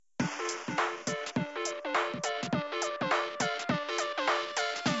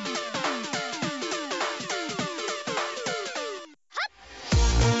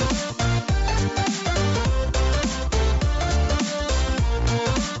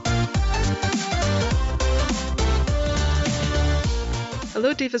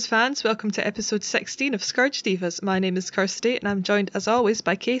Hello Divas fans, welcome to episode 16 of Scourge Divas. My name is Kirsty and I'm joined as always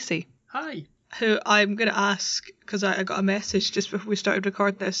by Casey. Hi. Who I'm going to ask, because I got a message just before we started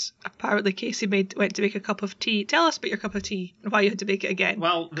recording this. Apparently Casey went to make a cup of tea. Tell us about your cup of tea and why you had to make it again.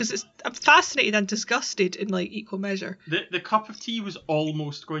 Well, because I'm fascinated and disgusted in like equal measure. The cup of tea was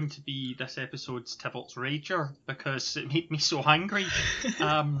almost going to be this episode's Tibalt's Rager because it made me so angry.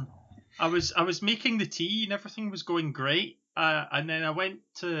 I was making the tea and everything was going great. And then I went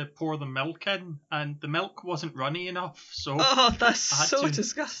to pour the milk in, and the milk wasn't runny enough. So that's so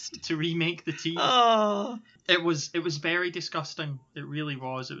disgusting. To remake the tea. Oh, it was very disgusting. It really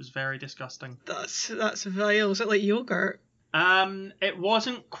was. It was very disgusting. That's vile. Is it like yogurt? It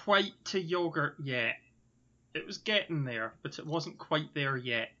wasn't quite to yogurt yet. It was getting there, but it wasn't quite there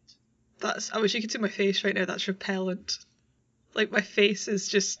yet. I wish you could see my face right now. That's repellent. Like my face is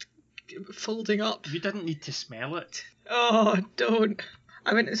just folding up. You didn't need to smell it. Oh, don't.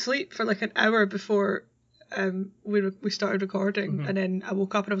 I went to sleep for like an hour before we started recording, and then I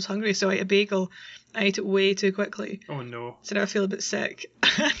woke up and I was hungry, so I ate a bagel. I ate it way too quickly. Oh no. So now I feel a bit sick.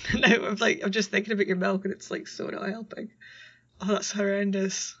 Now I'm just thinking about your milk and it's like so not helping. Oh, that's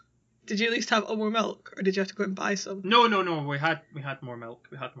horrendous. Did you at least have more milk, or did you have to go and buy some? No. We had more milk.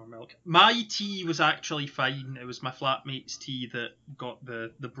 My tea was actually fine. It was my flatmate's tea that got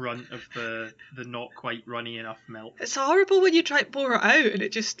the brunt of the not quite runny enough milk. It's horrible when you try to pour it out and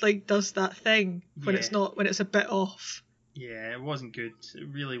it just like does that thing when it's a bit off. Yeah, it wasn't good. It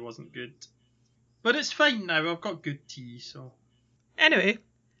really wasn't good. But it's fine now. I've got good tea, so. Anyway,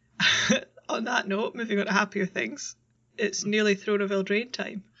 on that note, moving on to happier things. It's nearly Throne of Eldraine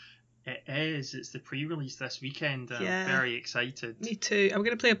time. It is. It's the pre-release this weekend. I'm very excited. Me too. I'm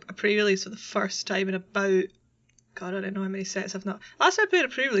going to play a pre-release for the first time in about... God, I don't know how many sets I've not... Last time I played a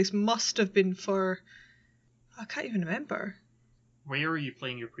pre-release must have been for... I can't even remember. Where are you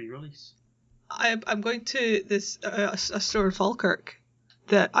playing your pre-release? I'm going to this a store in Falkirk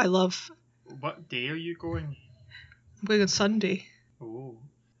that I love. What day are you going? I'm going on Sunday. Oh,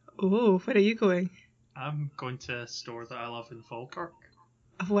 where are you going? I'm going to a store that I love in Falkirk.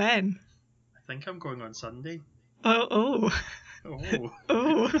 When? I think I'm going on Sunday. Oh. I'm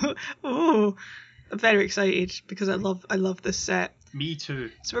very excited because I love this set. Me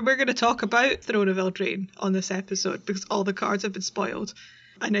too. So we're going to talk about Throne of Eldraine on this episode because all the cards have been spoiled.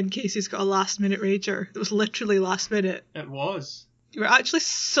 And then Casey's got a last minute rager. It was literally last minute. It was. You were actually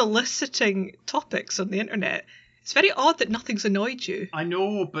soliciting topics on the internet. It's very odd that nothing's annoyed you. I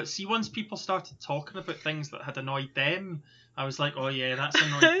know, but see, once people started talking about things that had annoyed them, I was like, oh yeah, that's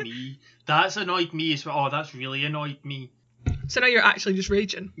annoyed me. That's annoyed me as well. Oh, that's really annoyed me. So now you're actually just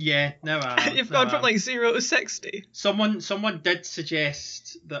raging. Yeah, now I am. You've gone from like 0 to 60. Someone did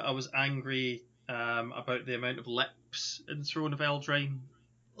suggest that I was angry about the amount of lips in Throne of Eldraine.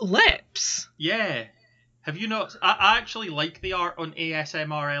 Lips? Yeah. Have you not? I actually like the art on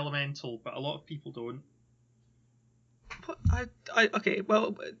ASMR Elemental, but a lot of people don't. Okay,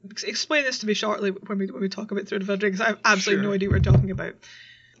 well, explain this to me shortly when we talk about Throne of Eldraine, because I have absolutely no idea what we're talking about.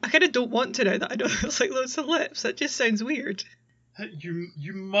 I kind of don't want to now that I know there's like loads of lips. That just sounds weird.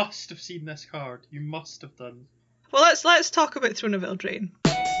 You must have seen this card. You must have done. Well, let's talk about Throne of Eldraine.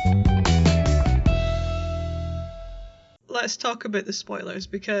 Let's talk about the spoilers,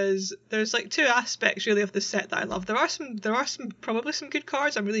 because there's like two aspects really of the set that I love. There are some probably some good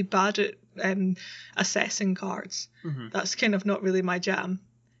cards. I'm really bad at assessing cards. Mm-hmm. That's kind of not really my jam.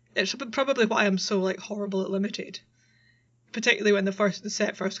 It's probably why I'm so like horrible at limited. Particularly when the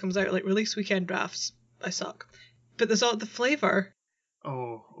set first comes out, like release weekend drafts, I suck. But there's all the flavour.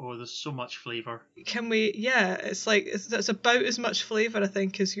 Oh, there's so much flavour. Can we? Yeah, it's like it's about as much flavour, I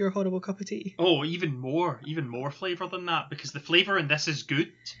think, as your horrible cup of tea. Oh, even more flavour than that, because the flavour in this is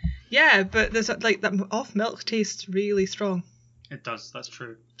good. Yeah, but there's like that off milk tastes really strong. It does. That's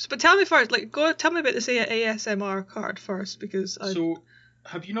true. But tell me first, tell me about this ASMR card first, because So,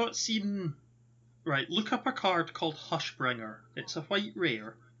 have you not seen? Right, look up a card called Hushbringer. It's a white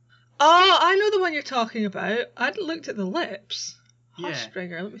rare. Oh, I know the one you're talking about. I hadn't looked at the lips. Yeah.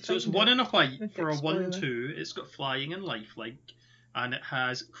 Hushbringer, let me so it's 1 and a white for a 1/2. It's got flying and lifelink, and it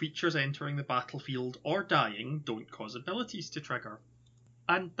has creatures entering the battlefield or dying don't cause abilities to trigger.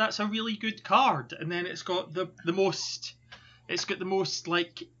 And that's a really good card. And then it's got the most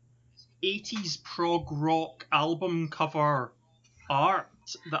like 80s prog rock album cover art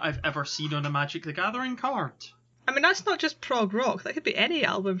that I've ever seen on a Magic the Gathering card. I mean, that's not just prog rock. That could be any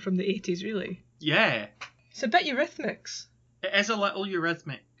album from the 80s, really. Yeah. It's a bit Eurythmics. It is a little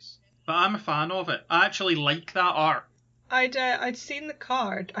Eurythmics, but I'm a fan of it. I actually like that art. I'd seen the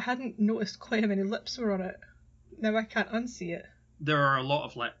card. I hadn't noticed quite how many lips were on it. Now I can't unsee it. There are a lot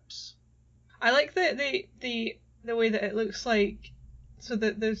of lips. I like the way that it looks like. So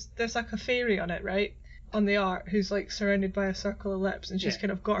that there's like a fairy on it, right? On the art, who's like surrounded by a circle of lips, and she's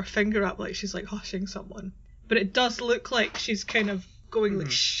kind of got her finger up like she's like hushing someone. But it does look like she's kind of going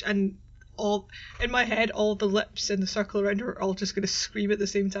like shh, and all in my head, all the lips in the circle around her are all just going to scream at the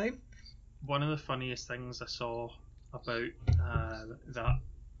same time. One of the funniest things I saw about that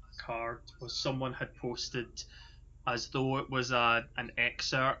card was someone had posted as though it was an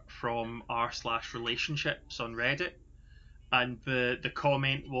excerpt from r/relationships on Reddit, and the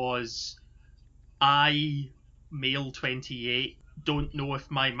comment was, I, male 28, don't know if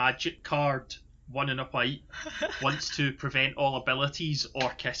my magic card, 1 in a white, wants to prevent all abilities or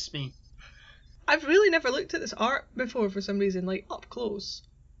kiss me. I've really never looked at this art before for some reason, like up close.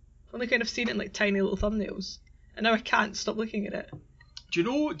 I've only kind of seen it in like tiny little thumbnails, and now I can't stop looking at it. Do you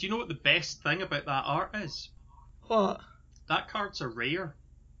know what the best thing about that art is? What? That cards are rare.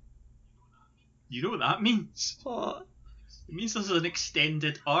 You know what that means? What? It means there's an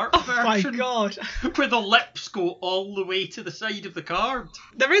extended art version. Oh my god! Where the lips go all the way to the side of the card.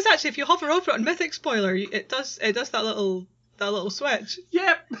 There is actually, if you hover over it on Mythic Spoiler, it does that little switch.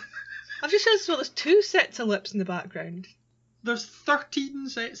 Yep. I've just realised there's 2 sets of lips in the background. There's 13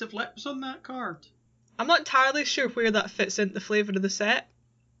 sets of lips on that card. I'm not entirely sure where that fits into the flavour of the set.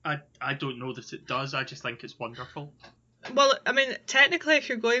 I don't know that it does, I just think it's wonderful. Well, I mean, technically if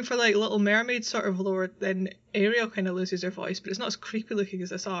you're going for like Little Mermaid sort of lore, then Ariel kind of loses her voice, but it's not as creepy looking as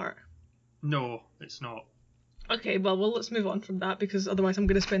this art. No, it's not. Okay, well let's move on from that, because otherwise I'm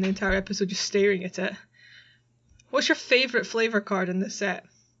going to spend the entire episode just staring at it. What's your favourite flavour card in this set?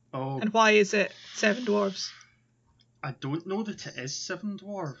 Oh. And why is it 7 Dwarves? I don't know that it is 7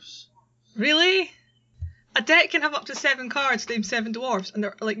 Dwarves. Really? A deck can have up to 7 cards named 7 Dwarves, and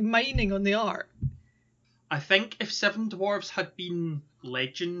they're like mining on the art. I think if 7 Dwarves had been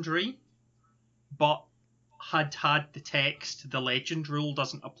legendary, but had the text, the legend rule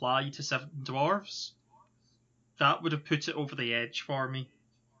doesn't apply to 7 Dwarves, that would have put it over the edge for me.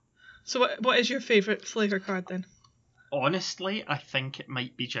 So what is your favourite flavour card then? Honestly, I think it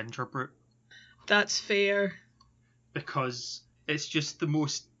might be Gingerbrute. That's fair. Because it's just the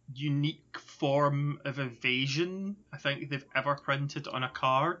most unique form of evasion I think they've ever printed on a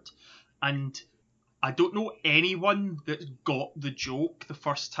card. And I don't know anyone that's got the joke the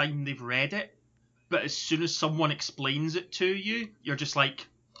first time they've read it, but as soon as someone explains it to you, you're just like,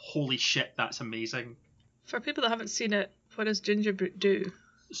 holy shit, that's amazing. For people that haven't seen it, what does Gingerbrute do?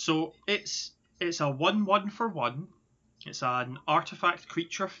 So it's a 1/1 for 1. It's an artifact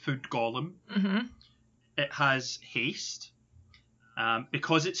creature food golem. Mm-hmm. It has haste.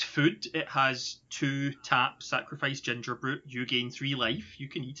 Because it's food, it has 2 tap, sacrifice Gingerbrute, you gain 3 life, you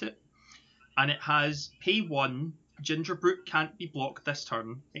can eat it. And it has pay 1, Gingerbrute can't be blocked this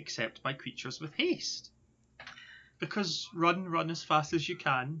turn, except by creatures with haste. Because run as fast as you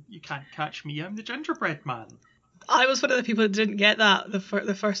can't catch me, I'm the gingerbread man. I was one of the people that didn't get that the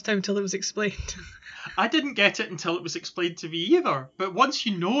first time until it was explained. I didn't get it until it was explained to me either, but once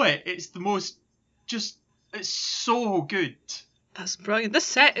you know it, it's the most, it's so good. That's brilliant. This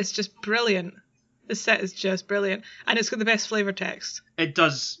set is just brilliant. This set is just brilliant. And it's got the best flavour text. It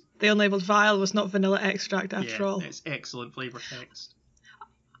does. The unlabelled vial was not vanilla extract after all. It's excellent flavour text.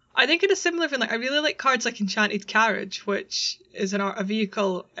 I think in a similar vein, I really like cards like Enchanted Carriage, which is a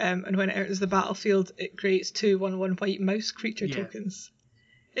vehicle, and when it enters the battlefield, it creates 2 1/1 white mouse creature tokens.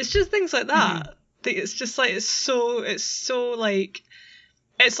 It's just things like that. Mm-hmm. It's just like it's so like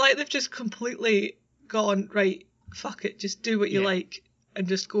they've just completely gone, right, fuck it, just do what you like and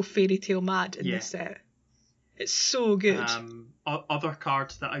just go fairy tale mad in this set. It's so good. Other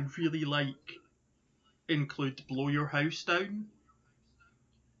cards that I really like include Blow Your House Down.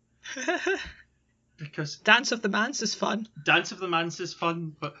 Because Dance of the Manse is fun.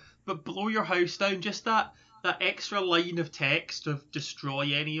 But Blow Your House Down, just that extra line of text of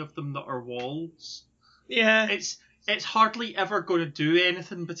destroy any of them that are walls. Yeah. It's hardly ever going to do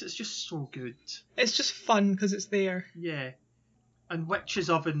anything, but it's just so good. It's just fun because it's there. Yeah. And Witch's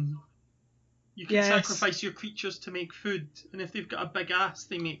Oven. You can sacrifice your creatures to make food, and if they've got a big ass,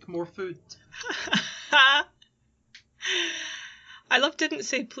 they make more food. I love Didn't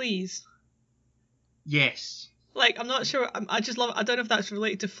Say Please. Yes. Like, I'm not sure, I just love, I don't know if that's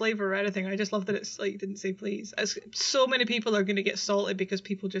related to flavour or anything, I just love that it's like, Didn't Say Please. So many people are going to get salty because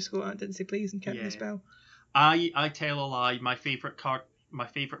people just go out and Didn't Say Please and count the spell. I tell a lie, my favourite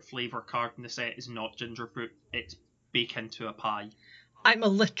flavour card in the set is not Gingerbrute, it's Bake Into a Pie. I'm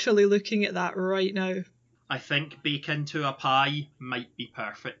literally looking at that right now. I think Bake Into a Pie might be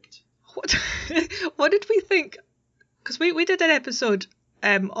perfect. What did we think Because we did an episode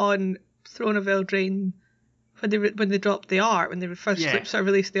on Throne of Eldraine when they dropped the art, when they first sort of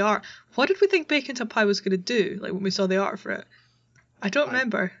released the art. What did we think Bacon to Pie was going to do? Like when we saw the art for it, I don't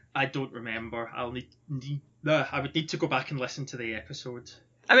remember. I don't remember. I would need to go back and listen to the episode.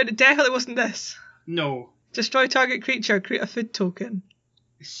 I mean, it definitely wasn't this. No. Destroy target creature, create a food token.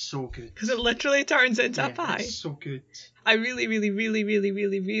 It's so good. Because it literally turns it into a pie. It's so good. I really, really, really, really,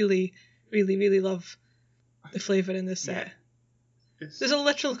 really, really, really, really love the flavour in this set. There's a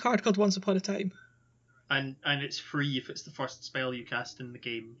literal card called Once Upon a Time. And it's free if it's the first spell you cast in the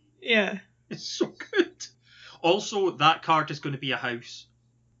game. Yeah. It's so good. Also, that card is going to be a house.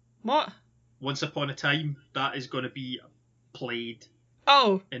 What? Once Upon a Time, that is going to be played.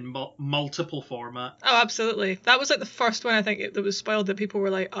 Oh. In multiple formats. Oh, absolutely. That was like the first one I think that was spoiled that people were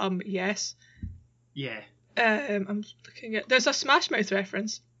like, yes. Yeah. I'm looking at... There's a Smash Mouth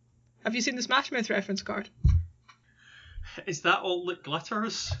reference. Have you seen the Smash Mouth reference card? Is that all that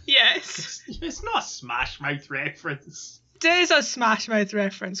glitters? Yes. It's not a Smash Mouth reference. It is a Smash Mouth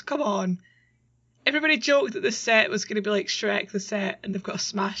reference. Come on. Everybody joked that this set was going to be like Shrek the set, and they've got a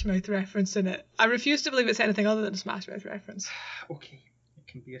Smash Mouth reference in it. I refuse to believe it's anything other than a Smash Mouth reference. Okay.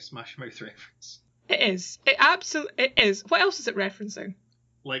 Can be a Smash Mouth reference. It is. It is. What else is it referencing?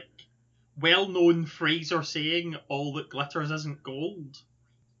 Like, well-known phrase or saying, all that glitters isn't gold.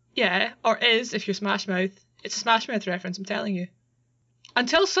 Yeah, or is, if you're Smash Mouth. It's a Smash Mouth reference, I'm telling you.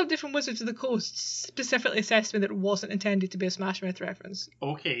 Until somebody from Wizards of the Coast specifically assessed me that it wasn't intended to be a Smash Mouth reference.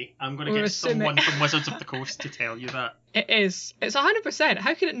 Okay, I'm going to get someone from Wizards of the Coast to tell you that. It is. It's 100%.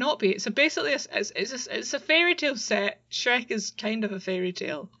 How could it not be? It's a fairy tale set. Shrek is kind of a fairy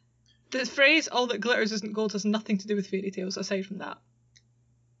tale. The phrase "all that glitters isn't gold" has nothing to do with fairy tales aside from that.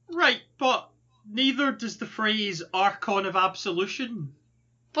 Right, but neither does the phrase "Archon of Absolution."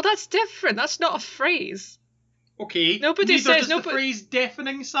 But that's different. That's not a phrase. Okay. Nobody says the phrase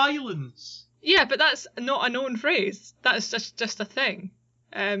 "deafening silence." Yeah, but that's not a known phrase. That's just a thing.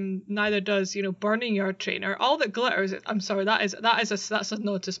 Neither does, burning your trainer. All that glitters. I'm sorry. That's a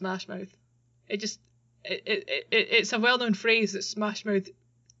nod to Smash Mouth. It's a well-known phrase that Smash Mouth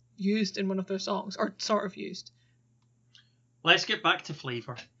used in one of their songs, or sort of used. Let's get back to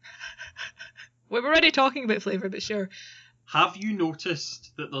flavour. We were already talking about flavour, but sure. Have you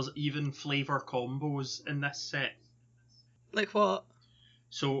noticed that there's even flavour combos in this set? Like what?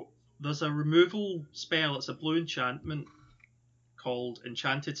 So, there's a removal spell, it's a blue enchantment called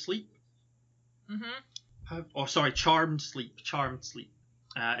Enchanted Sleep. Charmed Sleep.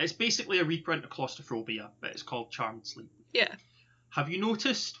 It's basically a reprint of Claustrophobia, but it's called Charmed Sleep. Yeah. Have you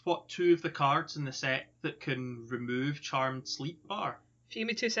noticed what two of the cards in the set that can remove Charmed Sleep are? If you give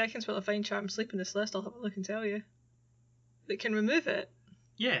me 2 seconds while I find Charmed Sleep in this list, I'll have a look and tell you. That can remove it?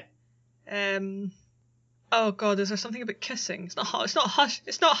 Yeah. Oh god, is there something about kissing? It's not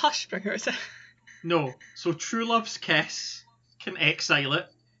Hushbringer, is it? No. So True Love's Kiss can exile it.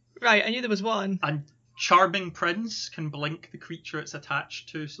 Right, I knew there was one. And Charming Prince can blink the creature it's attached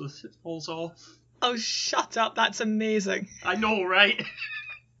to so that it falls off. Oh, shut up, that's amazing. I know, right?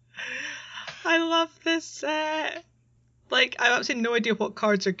 I love this set. Like, I have absolutely no idea what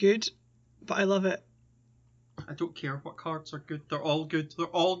cards are good, but I love it. I don't care what cards are good. They're all good. They're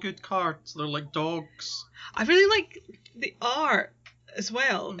all good cards. They're like dogs. I really like the art as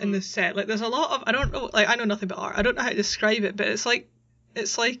well in this set. Like, there's a lot of, I don't know, like, I know nothing about art. I don't know how to describe it, but it's like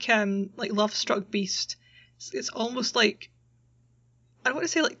Love Struck Beast. It's almost like, I don't want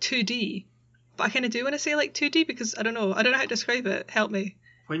to say like 2D, but I kind of do want to say like 2D because I don't know how to describe it. Help me.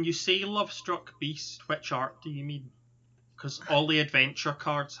 When you say Love Struck Beast, which art do you mean? Because all the adventure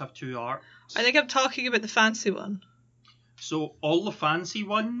cards have 2 arts. I think I'm talking about the fancy one. So all the fancy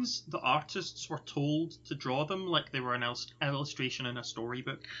ones, the artists were told to draw them like they were an illustration in a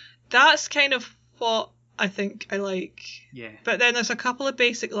storybook. That's kind of what I think I like. Yeah. But then there's a couple of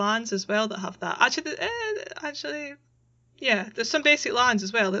basic lands as well that have that. Actually, yeah, there's some basic lands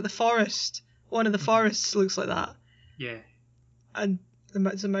as well. Like the forest. One of the forests looks like that. Yeah. And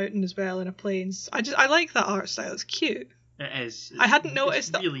there's a mountain as well and a plains. I like that art style. It's cute. It is. I hadn't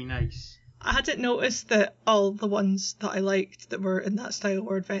noticed it's really nice. I hadn't noticed that all the ones that I liked that were in that style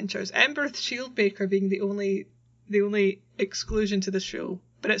were adventures. Emberth Shieldbreaker being the only exclusion to the show,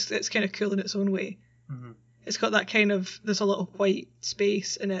 but it's kind of cool in its own way. Mm-hmm. It's got that kind of, there's a little white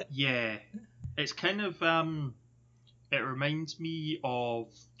space in it. Yeah, it's kind of it reminds me of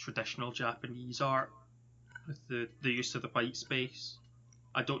traditional Japanese art with the use of the white space.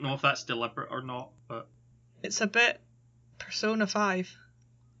 I don't know if that's deliberate or not, but it's a bit Persona 5.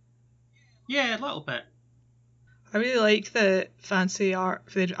 Yeah, a little bit. I really like the fancy art.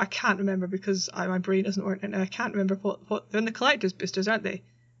 I can't remember because my brain isn't working now. I can't remember what they're in the collector's boosters, aren't they?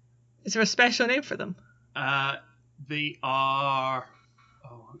 Is there a special name for them? They are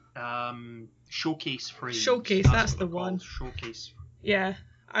showcase frames. Showcase, that's the one. Showcase. Yeah,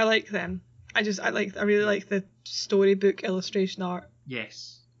 I like them. I really like the storybook illustration art.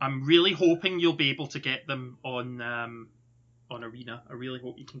 Yes, I'm really hoping you'll be able to get them on Arena. I really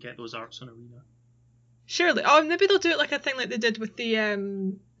hope you can get those arts on Arena. Surely. Oh, maybe they'll do it like a thing like they did with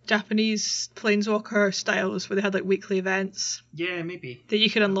the Japanese Planeswalker styles, where they had like weekly events. Yeah, maybe. That you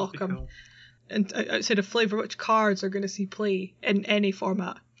could unlock them. Cool. And outside of flavour, which cards are going to see play in any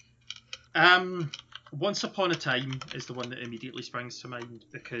format? Once Upon a Time is the one that immediately springs to mind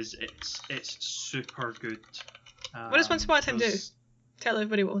because it's super good. What does Once Upon a Time do? Tell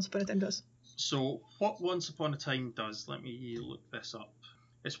everybody what Once Upon a Time does. So, what Once Upon a Time does, let me look this up.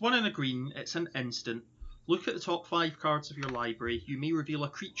 It's 1 in a green, it's an instant. Look at the top 5 cards of your library. You may reveal a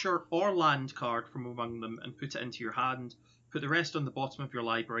creature or land card from among them and put it into your hand. Put the rest on the bottom of your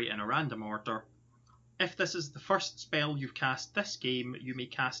library in a random order. If this is the first spell you've cast this game, you may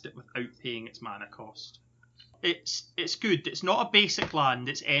cast it without paying its mana cost. It's good. It's not a basic land,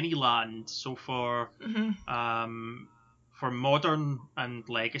 it's any land. So for Modern and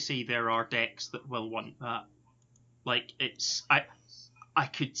Legacy, there are decks that will want that. Like, I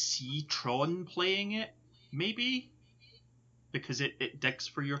could see Tron playing it, maybe, because it digs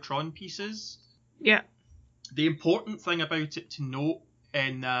for your Tron pieces. Yeah. The important thing about it to note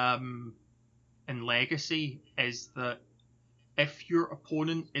in Legacy is that if your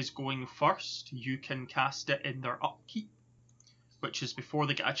opponent is going first, you can cast it in their upkeep, which is before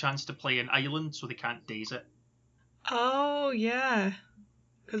they get a chance to play an island, so they can't daze it. Oh, yeah.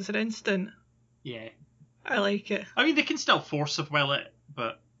 Because it's an instant. Yeah. I like it. I mean, they can still force of will it,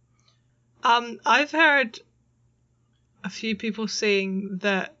 but... I've heard a few people saying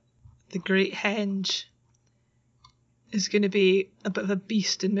that the Great Henge is going to be a bit of a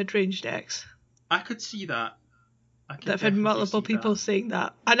beast in mid-range decks. I could see that. I've had multiple people saying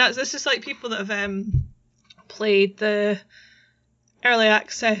that. And this is like people that have played the early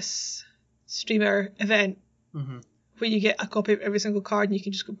access streamer event, where you get a copy of every single card and you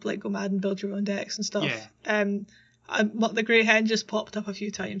can just go mad and build your own decks and stuff. Yeah. The Great Henge just popped up a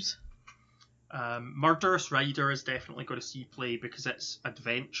few times. Murderous Rider is definitely going to see play because its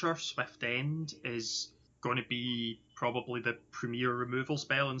adventure, Swift End, is going to be probably the premier removal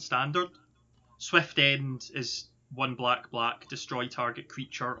spell in Standard. Swift End is 1 black, destroy target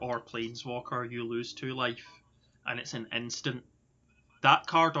creature or planeswalker, you lose 2 life, and it's an instant. That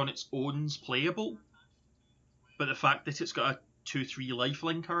card on its own is playable, but the fact that it's got a 2/3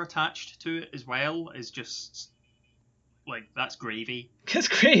 lifelinker attached to it as well is just, like, that's gravy. It's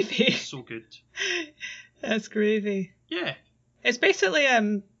gravy. It's so good. That's gravy. Yeah. It's basically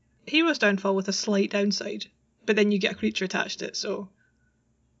Hero's Downfall with a slight downside, but then you get a creature attached to it, so...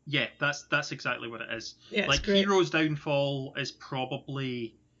 Yeah, that's exactly what it is. Yeah, like, Hero's Downfall is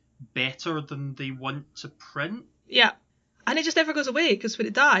probably better than they want to print. Yeah, and it just never goes away because when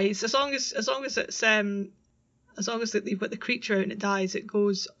it dies, as long as they put the creature out and it dies, it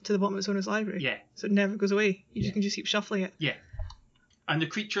goes to the bottom of its owner's library. Yeah. So it never goes away. You can just keep shuffling it. Yeah. And the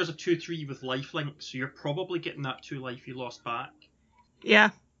creature's a 2/3 with lifelink, so you're probably getting that 2 life you lost back.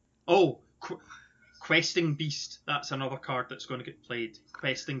 Yeah. Oh, Questing Beast, that's another card that's going to get played.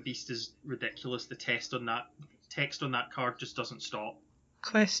 Questing Beast is ridiculous. The text on that card just doesn't stop.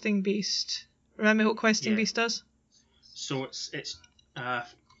 Questing Beast. Remember what Questing Beast does? So it's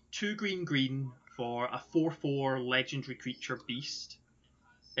 2 green for a 4/4 legendary creature beast.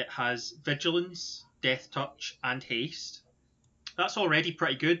 It has Vigilance, Death Touch, and Haste. That's already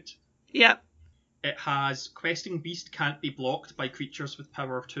pretty good. Yep. It has Questing Beast can't be blocked by creatures with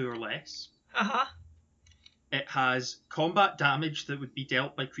power of 2 or less. Uh-huh. It has combat damage that would be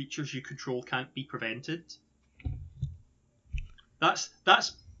dealt by creatures you control can't be prevented.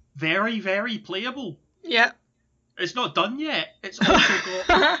 That's very, very playable. Yeah. It's not done yet. It's also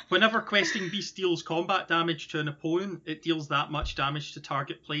got whenever Questing Beast deals combat damage to an opponent, it deals that much damage to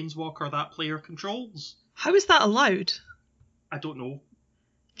target planeswalker that player controls. How is that allowed? I don't know.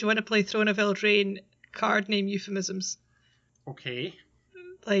 Do you want to play Throne of Eldraine card name euphemisms? Okay.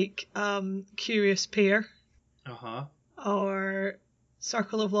 Like Curious Pair. Uh-huh. Or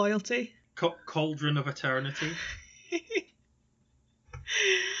Circle of Loyalty. Cauldron of Eternity.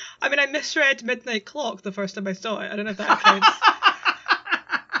 I mean, I misread Midnight Clock the first time I saw it. I don't know if that counts.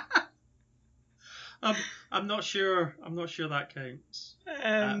 I'm not sure that counts.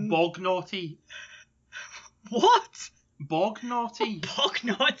 Bog Naughty. What? Bog Naughty. Bog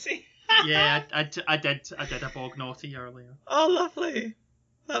Naughty. Yeah, I did a bog naughty earlier. Oh, lovely.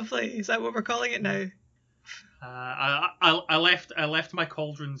 Lovely. Is that what we're calling it now? I left my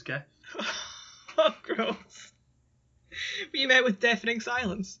cauldron's gift. Oh, gross. Were you met with deafening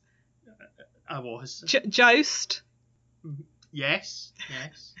silence? I was. Joust? Yes.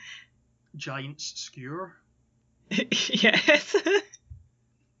 Giant's skewer. Yes.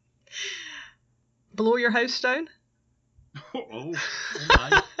 Blow your house down? Oh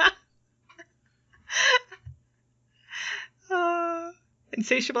my.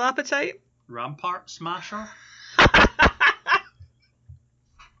 Insatiable appetite? Rampart smasher.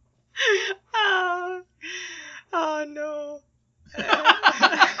 Oh no.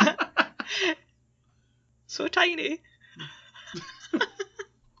 So tiny.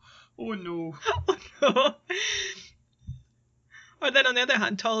 Oh no. Oh no. Or then on the other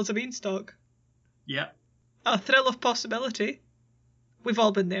hand, tall as a beanstalk. Yeah. A thrill of possibility. We've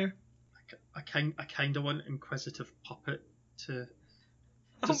all been there. I kind of want Inquisitive Puppet to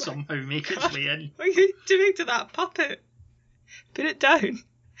somehow make its way in. What are you doing to that puppet? Put it down.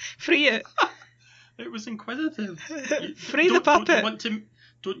 Free it. It was inquisitive. Free the puppet.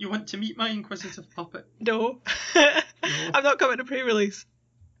 Don't you want to meet my Inquisitive Puppet? No. I'm not coming to pre-release.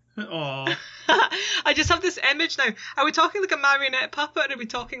 Aww. I just have this image now. Are we talking like a marionette puppet, or are we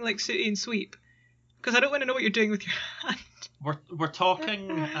talking like Sooty and Sweep? Because I don't want to know what you're doing with your hand. We're talking.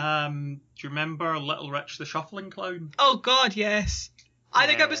 Do you remember Little Rich the Shuffling Clown? Oh God, yes. I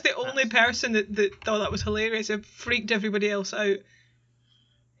think I was the that's- only person that thought that was hilarious. It freaked everybody else out.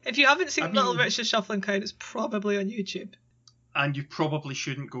 If you haven't seen Little Rich the Shuffling Clown, it's probably on YouTube. And you probably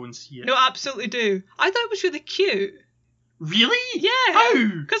shouldn't go and see it. No, absolutely do. I thought it was really cute. Really? Yeah. How?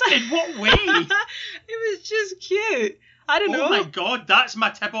 In what way? It was just cute. I don't know. Oh my God, that's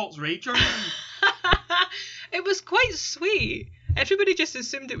my Tybalt's Rager. It was quite sweet. Everybody just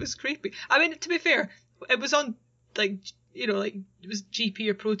assumed it was creepy. I mean, to be fair, it was on like it was GP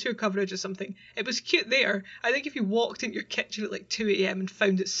or Pro Tour coverage or something. It was cute there. I think if you walked into your kitchen at like 2 a.m. and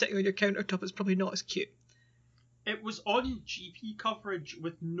found it sitting on your countertop, it's probably not as cute. It was on GP coverage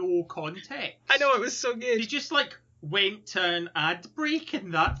with no context. I know, it was so good. They just went to an ad break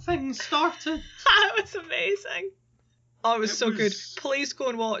and that thing started. It was amazing. Oh, it was so good. Please go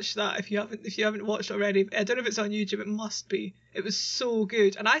and watch that if you haven't watched it already. I don't know if it's on YouTube. It must be. It was so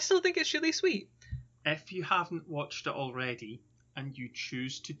good, and I still think it's really sweet. If you haven't watched it already and you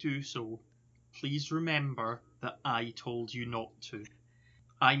choose to do so, please remember that I told you not to.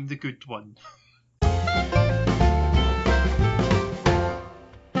 I'm the good one.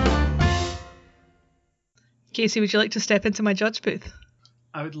 Casey, would you like to step into my judge booth?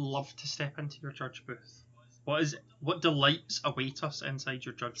 I would love to step into your judge booth. What delights await us inside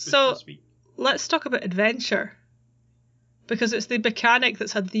your judge booth this week? Let's talk about adventure. Because it's the mechanic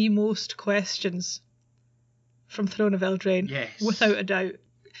that's had the most questions from Throne of Eldraine. Yes. Without a doubt.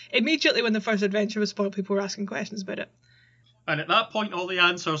 Immediately when the first adventure was spoiled, people were asking questions about it. And at that point, all the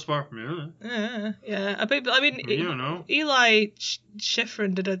answers were, yeah. I mean, you don't know. Eli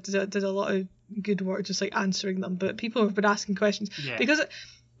Schifrin did a lot of good work just answering them, but people have been asking questions. Yeah. Because,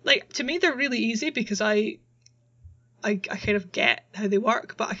 to me, they're really easy because I kind of get how they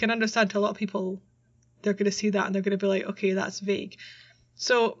work, but I can understand to a lot of people, they're going to see that and they're going to be like, okay, that's vague.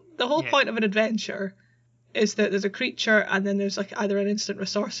 So the whole point of an adventure is that there's a creature and then there's either an instant or a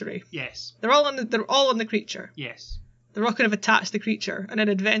sorcery. Yes. They're all on the creature. Yes. They're all kind of attached to the creature. And an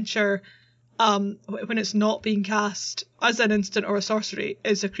adventure, when it's not being cast as an instant or a sorcery,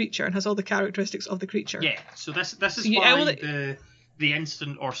 is a creature and has all the characteristics of the creature. Yeah. So this is why the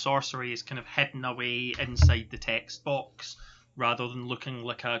instant or sorcery is kind of hidden away inside the text box, rather than looking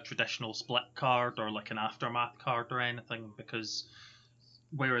like a traditional split card or like an aftermath card or anything, because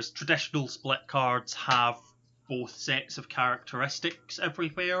whereas traditional split cards have both sets of characteristics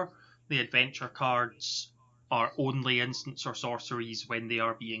everywhere, the adventure cards are only instants or sorceries when they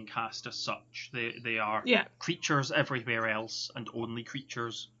are being cast as such. They are creatures everywhere else and only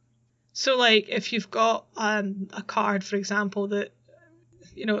creatures. So if you've got a card, for example, that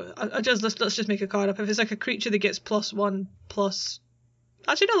let's just make a card up. If it's a creature that gets +1+,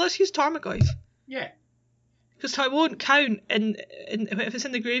 actually no, let's use Tarmogoyf. Yeah. Because it won't count if it's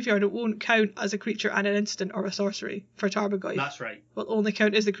in the graveyard, it won't count as a creature and an instant or a sorcery for Tarmogoyf. That's right. Will only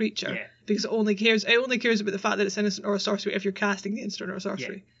count as the creature. Yeah. Because it only cares about the fact that it's an instant or a sorcery if you're casting the instant or a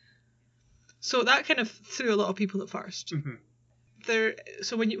sorcery. Yeah. So that kind of threw a lot of people at first. Mm-hmm.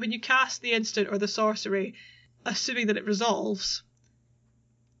 So when you cast the instant or the sorcery, assuming that it resolves,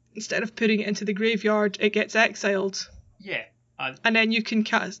 instead of putting it into the graveyard, it gets exiled. Yeah. And then you can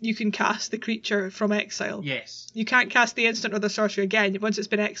cast the creature from exile. Yes. You can't cast the instant or the sorcery again. Once it's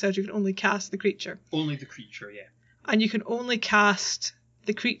been exiled, you can only cast the creature. Only the creature, yeah. And you can only cast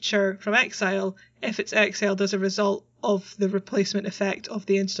the creature from exile if it's exiled as a result of the replacement effect of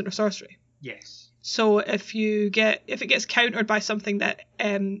the instant or sorcery. Yes. So if it gets countered by something that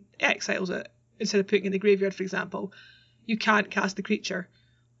exiles it, instead of putting it in the graveyard, for example, you can't cast the creature.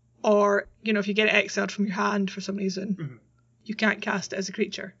 Or, if you get it exiled from your hand for some reason, mm-hmm. you can't cast it as a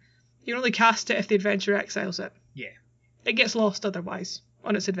creature. You can only cast it if the adventurer exiles it. Yeah. It gets lost otherwise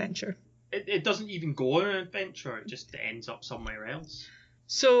on its adventure. It doesn't even go on an adventure, it just ends up somewhere else.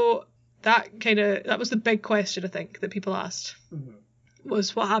 So that was the big question, I think, that people asked. Mm-hmm.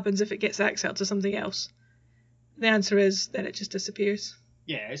 Was what happens if it gets exiled to something else? The answer is then it just disappears.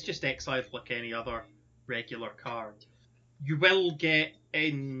 Yeah, it's just exiled like any other regular card. You will get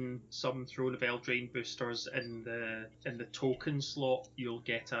in some Throne of Eldraine boosters in the token slot, you'll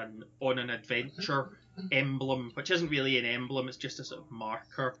get on an adventure emblem, which isn't really an emblem, it's just a sort of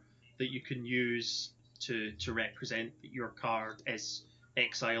marker that you can use to represent that your card is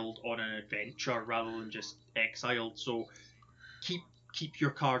exiled on an adventure rather than just exiled. So keep your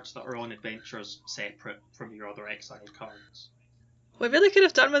cards that are on adventures separate from your other exiled cards. We really could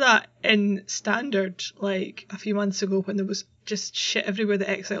have done with that in Standard, like a few months ago when there was just shit everywhere that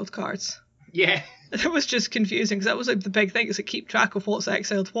exiled cards. Yeah. It was just confusing because that was like the big thing, is to keep track of what's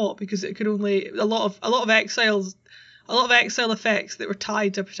exiled what, because it could only a lot of exile effects that were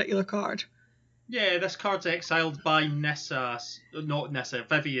tied to a particular card. Yeah, this card's exiled by Vivien,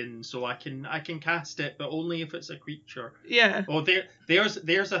 so I can cast it, but only if it's a creature. Yeah. Oh,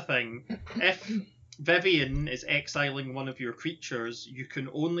 there's a thing. If Vivien is exiling one of your creatures, you can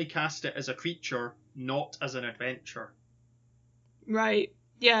only cast it as a creature, not as an adventure. Right.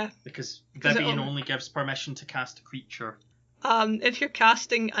 Yeah. Because Vivien only gives permission to cast a creature. If you're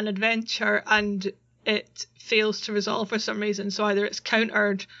casting an adventure and it fails to resolve for some reason, so either it's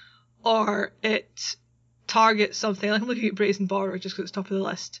countered or it targets something, like I'm looking at Brazen Borrower just because it's top of the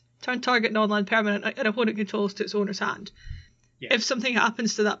list. Turn target non-land permanent an opponent controls to its owner's hand. Yeah. If something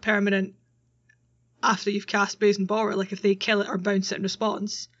happens to that permanent after you've cast Brazen Borrower, like if they kill it or bounce it in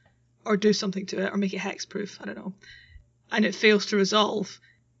response, or do something to it, or make it hexproof, I don't know, and it fails to resolve,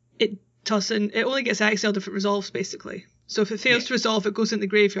 it only gets exiled if it resolves, basically. So if it fails to resolve, it goes in the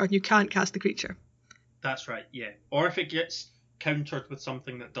graveyard and you can't cast the creature. That's right, yeah. Or if it gets countered with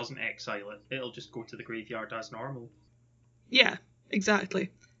something that doesn't exile it, it'll just go to the graveyard as normal. Yeah,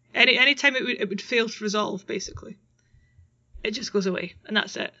 exactly. Any time it would fail to resolve, basically, it just goes away, and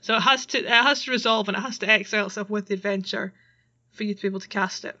that's it. So it has to resolve, and it has to exile itself with the adventure for you to be able to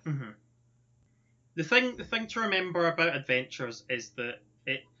cast it. Mm-hmm. The thing to remember about adventures is that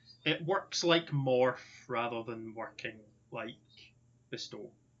it works like Morph rather than working like Bestow.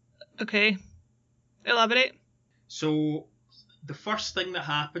 Okay. Elaborate. So the first thing that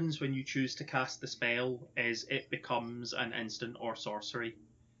happens when you choose to cast the spell is it becomes an instant or sorcery.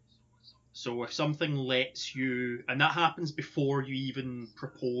 So if something lets you, and that happens before you even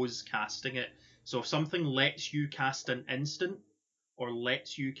propose casting it, so if something lets you cast an instant or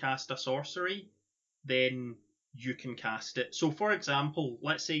lets you cast a sorcery, then you can cast it. So for example,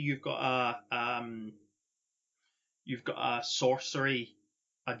 let's say you've got a sorcery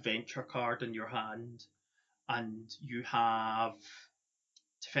adventure card in your hand, and you have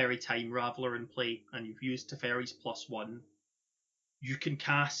Teferi Time Raveler in play, and you've used Teferi's +1, you can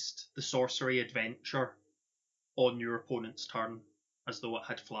cast the sorcery adventure on your opponent's turn as though it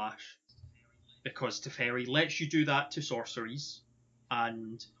had flash, because Teferi lets you do that to sorceries,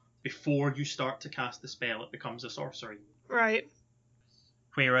 and before you start to cast the spell, it becomes a sorcery. Right.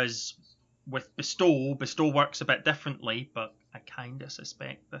 Whereas with Bestow works a bit differently, but I kind of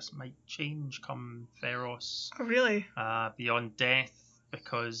suspect this might change come Theros. Oh, really? Beyond Death,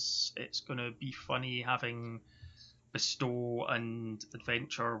 because it's going to be funny having Bestow and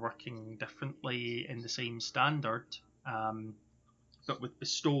Adventure working differently in the same standard. But with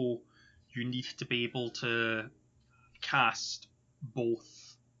Bestow, you need to be able to cast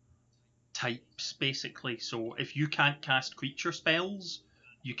both types, basically. So if you can't cast creature spells,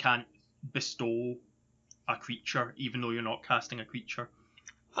 you can't bestow a creature, even though you're not casting a creature.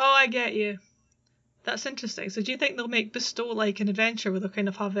 Oh, I get you. That's interesting. So do you think they'll make Bestow like an adventure, where they'll kind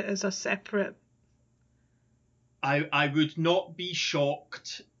of have it as a separate... I would not be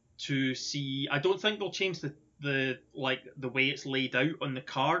shocked to see... I don't think they'll change the way it's laid out on the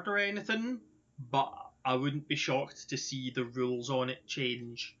card or anything, but I wouldn't be shocked to see the rules on it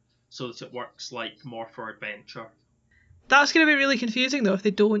change so that it works like more for adventure. That's going to be really confusing, though, if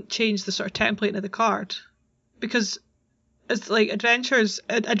they don't change the sort of template of the card. Because It's like Adventure's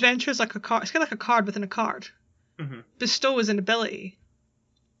like a card. It's kind of like a card within a card. Mm-hmm. Bestow is an ability.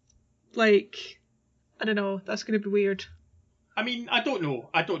 Like, I don't know. That's going to be weird. I mean, I don't know.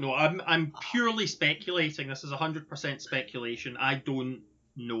 I'm purely speculating. This is 100% speculation. I don't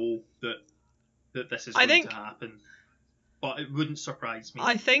know that this is going to happen, but it wouldn't surprise me.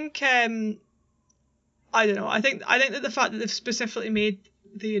 I think I don't know. I think that the fact that they've specifically made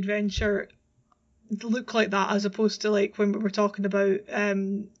the adventure look like that, as opposed to like when we were talking about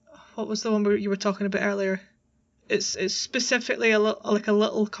what was the one you were talking about earlier? It's specifically like a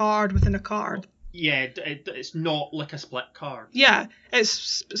little card within a card. Yeah, it's not like a split card. Yeah, it's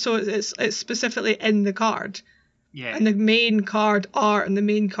specifically in the card. Yeah. And the main card art and the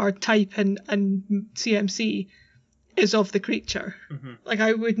main card type and CMC is of the creature. Mm-hmm. Like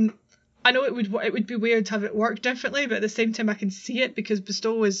I know it would be weird to have it work differently, but at the same time I can see it because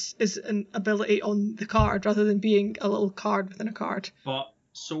Bestow is an ability on the card rather than being a little card within a card. But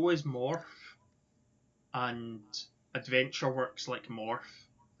so is Morph, and Adventure works like Morph,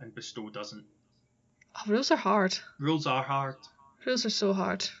 and Bestow doesn't. Oh, rules are hard. Rules are hard. Rules are so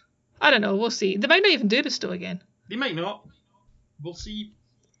hard. I don't know, we'll see. They might not even do Bestow again. They might not. We'll see.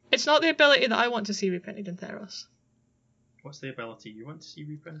 It's not the ability that I want to see reprinted in Theros. What's the ability you want to see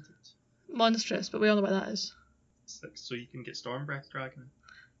reprinted? Monstrous, but we all know what that is. So you can get Stormbreath Dragon.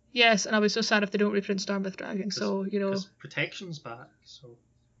 Yes, and I'll be so sad if they don't reprint Stormbreath Dragon, so, you know... Because protection's back, so...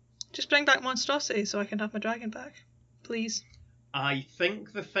 Just bring back Monstrosity so I can have my dragon back. Please. I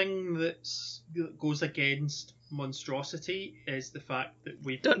think the thing that goes against Monstrosity is the fact that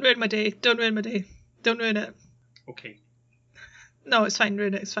we... Don't ruin my day. Don't ruin my day. Don't ruin it. Okay. No, it's fine.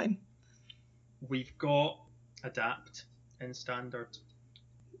 Ruin it. It's fine. We've got Adapt in Standard,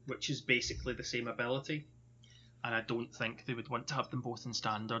 which is basically the same ability. And I don't think they would want to have them both in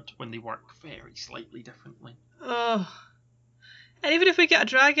Standard when they work very slightly differently. Oh. And even if we get a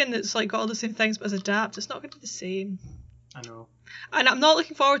dragon that's like got all the same things but as Adapt, it's not going to be the same. I know. And I'm not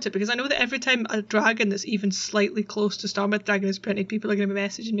looking forward to it because I know that every time a dragon that's even slightly close to Stormbreath Dragon is printed, people are going to be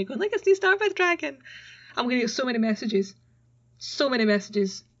messaging me going, like, it's the Stormbreath Dragon. I'm going to get so many messages. So many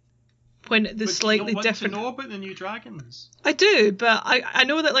messages. When the slightly different... You don't want to know about the new dragons. I do, but I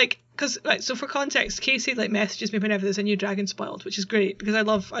know that, like, because, right, so for context, Casey, like, messages me whenever there's a new dragon spoiled, which is great because I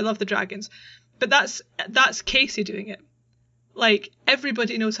love the dragons. But that's Casey doing it. Like,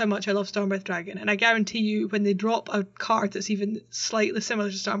 everybody knows how much I love Stormbreath Dragon, and I guarantee you, when they drop a card that's even slightly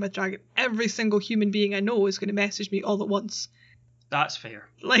similar to Stormbreath Dragon, every single human being I know is going to message me all at once. That's fair.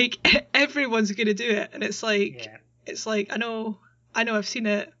 Like, everyone's going to do it, and it's like, yeah. It's like, I know, I've seen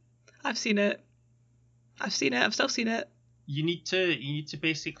it, I've still seen it. You need to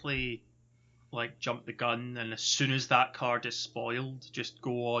basically, like, jump the gun, and as soon as that card is spoiled, just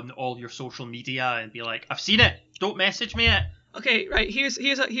go on all your social media and be like, I've seen it, don't message me it. Okay, right, here's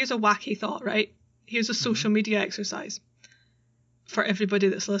a wacky thought, right? Here's a social media exercise for everybody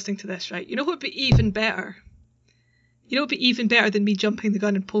that's listening to this, right? You know what would be even better? You know what would be even better than me jumping the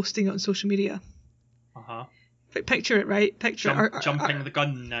gun and posting it on social media? Uh-huh. Picture it, right? Jumping the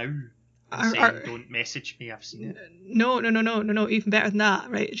gun now and saying, don't message me, I've seen it. No, even better than that,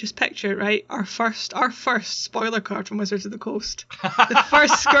 right? Just picture it, right? Our first spoiler card from Wizards of the Coast. The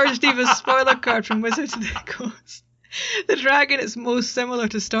first Scourge Divas spoiler card from Wizards of the Coast. The dragon is most similar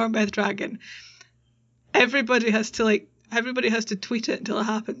to Stormbreath Dragon. Everybody has to tweet it until it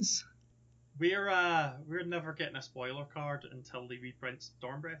happens. We're never getting a spoiler card until they reprint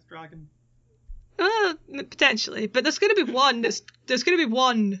Stormbreath Dragon. Potentially, but there's going to be one,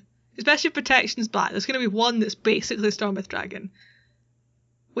 especially if Protection's back, there's going to be one that's basically Stormbreath Dragon.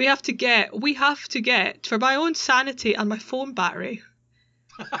 We have to get, for my own sanity and my phone battery,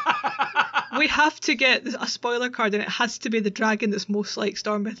 we have to get a spoiler card, and it has to be the dragon that's most like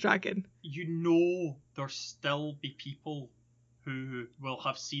Stormbreath Dragon. You know there'll still be people who will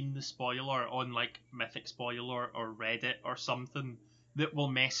have seen the spoiler on, like, Mythic Spoiler or Reddit or something that will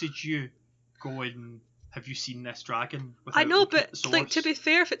message you going, have you seen this dragon? I know, but like, to be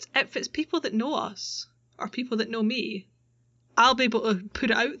fair, if it's people that know us or people that know me, I'll be able to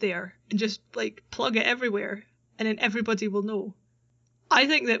put it out there and just like plug it everywhere, and then everybody will know. I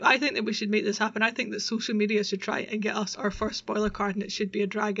think that we should make this happen. I think that social media should try and get us our first spoiler card, and it should be a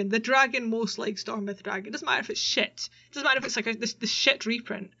dragon. The dragon most like Stormbreath Dragon. It doesn't matter if it's shit. It doesn't matter if it's like the shit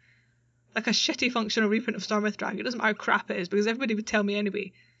reprint, like a shitty functional reprint of Stormbreath Dragon. It doesn't matter how crap it is, because everybody would tell me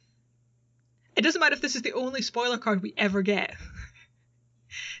anyway. It doesn't matter if this is the only spoiler card we ever get.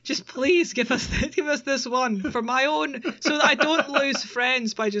 Just please give us this one for my own, so that I don't lose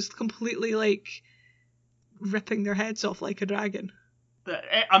friends by just completely like ripping their heads off like a dragon.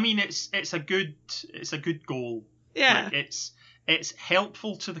 I mean, it's a good goal. Yeah. Like, it's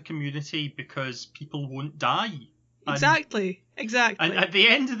helpful to the community because people won't die. Exactly. And at the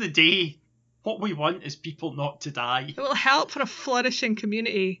end of the day, what we want is people not to die. It will help for a flourishing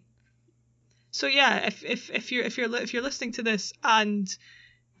community. So yeah, if you're listening to this and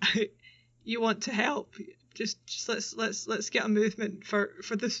you want to help, just let's get a movement for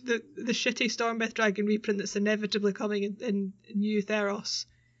this the shitty Stormbreath Dragon reprint that's inevitably coming in New Theros.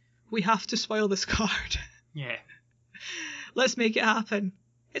 We have to spoil this card. Yeah. Let's make it happen.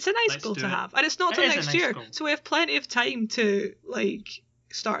 It's a nice goal to have, and it's not till next year, so we have plenty of time to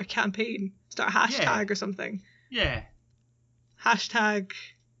start a campaign, start a hashtag or something. Yeah. Hashtag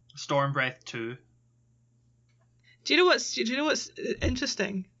Stormbreath 2. Do you know what's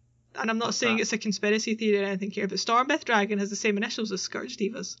interesting? And I'm not saying it's a conspiracy theory or anything here, but Stormbreath Dragon has the same initials as Scourge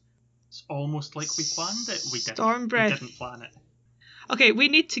Divas. It's almost like we planned it. We didn't plan it. Okay, we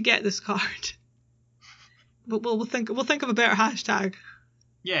need to get this card. But we'll think of a better hashtag.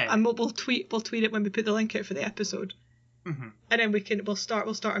 Yeah. And we'll tweet it when we put the link out for the episode. Mm-hmm. And then we'll start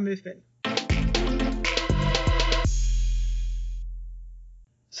a movement.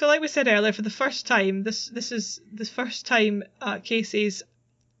 So like we said earlier, for the first time, this is the first time Casey's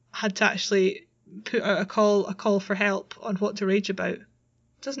had to actually put out a call for help on what to rage about. It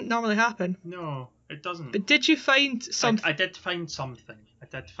doesn't normally happen. No, it doesn't. But did you find something? I did find something.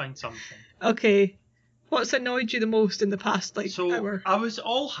 Okay. What's annoyed you the most in the past hour? I was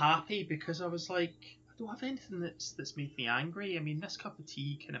all happy because I was like, I don't have anything that's made me angry. I mean, this cup of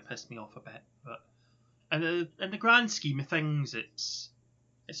tea kind of pissed me off a bit, but in the grand scheme of things, it's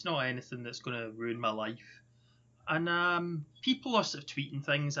not anything that's going to ruin my life. And people are sort of tweeting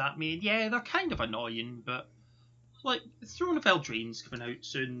things at me, and yeah, they're kind of annoying, but like Throne of Eldraine's coming out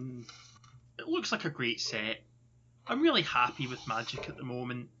soon. It looks like a great set. I'm really happy with Magic at the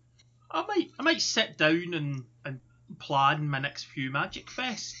moment. I might sit down and plan my next few Magic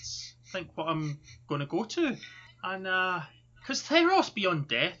Fests. Think what I'm going to go to. And because Theros Beyond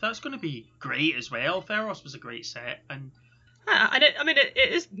Death, that's going to be great as well. Theros was a great set. And it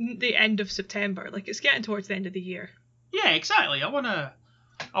is the end of September. Like, it's getting towards the end of the year. Yeah, exactly. I want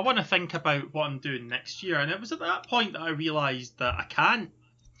to think about what I'm doing next year. And it was at that point that I realised that I can't.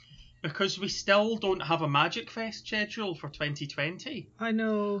 Because we still don't have a Magic Fest schedule for 2020. I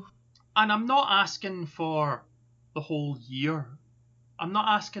know. And I'm not asking for the whole year. I'm not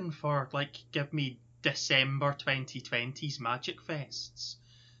asking for, give me December 2020's Magic Fests.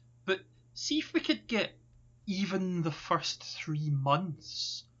 But see if we could get even the first 3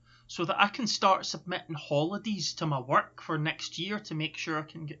 months so that I can start submitting holidays to my work for next year to make sure I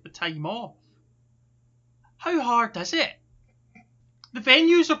can get the time off. How hard is it? The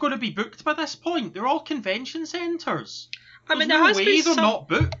venues are going to be booked by this point. They're all convention centres. There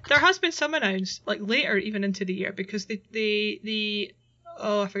has been some announced, later even into the year, because I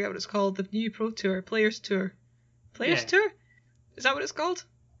forget what it's called, the new Pro Tour, Players Tour. Tour? Is that what it's called?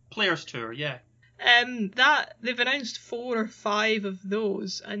 Players Tour, yeah. That they've announced 4 or 5 of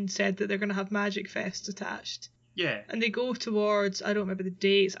those and said that they're going to have Magic Fest attached. Yeah. And they go towards, I don't remember the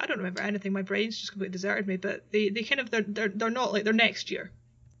dates, I don't remember anything, my brain's just completely deserted me, but they're not they're next year.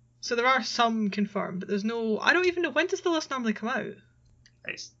 So there are some confirmed, but there's no... I don't even know, when does the list normally come out?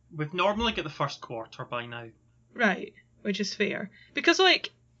 We've normally got the first quarter by now. Right, which is fair. Because, by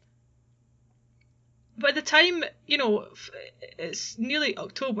the time, it's nearly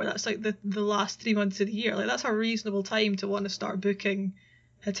October, that's the last 3 months of the year. That's a reasonable time to want to start booking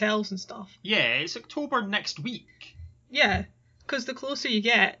hotels and stuff. Yeah, it's October next week. Yeah, because the closer you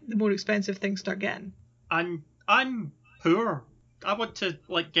get, the more expensive things start getting. And I'm poor. I want to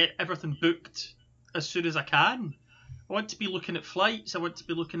get everything booked as soon as I can. I want to be looking at flights. I want to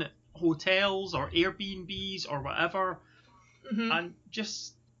be looking at hotels or Airbnbs or whatever. Mm-hmm. And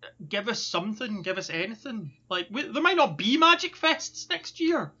just give us something. Give us anything. There might not be Magic Fests next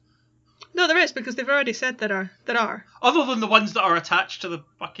year. No, there is, because they've already said there are. Other than the ones that are attached to the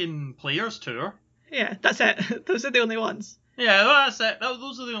fucking Players Tour. Yeah, that's it. Those are the only ones. Yeah, that's it.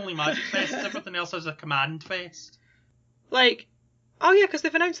 Those are the only Magic Fests. Everything else is a Command Fest. Oh yeah, because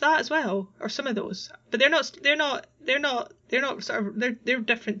they've announced that as well, or some of those. But they're not sort of, they're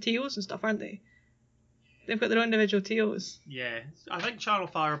different TOs and stuff, aren't they? They've got their own individual TOs. Yeah, I think Channel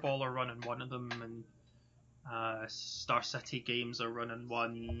Fireball are running one of them, and Star City Games are running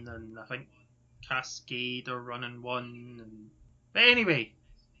one, and I think Cascade are running one. But anyway,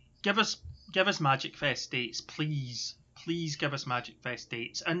 give us Magic Fest dates, please. Please give us Magic Fest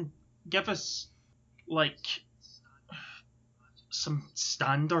dates, and give us some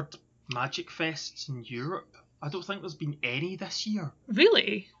standard Magic Fests in Europe. I don't think there's been any this year.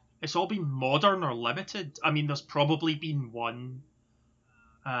 Really? it's all been modern or limited. I mean, there's probably been one,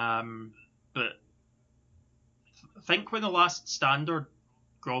 but think when the last standard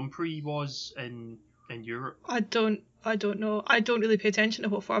Grand Prix was in Europe. I don't know. I don't really pay attention to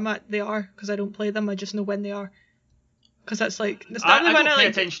what format they are because I don't play them. I just know when they are. Because that's like... I don't pay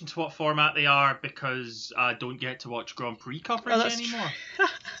attention to what format they are because I don't get to watch Grand Prix coverage anymore.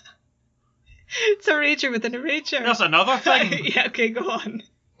 It's a rager within a rager. That's another thing. Yeah, okay, go on.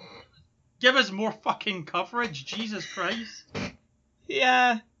 Give us more fucking coverage, Jesus Christ.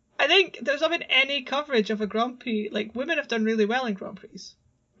 Yeah. I think there's not been any coverage of a Grand Prix. Like, women have done really well in Grand Prix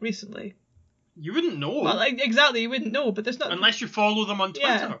recently. You wouldn't know. Well, like, exactly, you wouldn't know, but there's not... Unless you follow them on Twitter.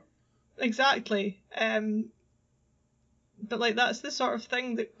 Yeah, exactly. But, like, that's the sort of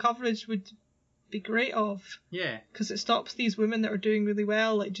thing that coverage would be great of. Yeah. Because it stops these women that are doing really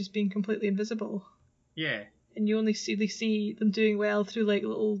well, like, just being completely invisible. Yeah. And you only see them doing well through, like,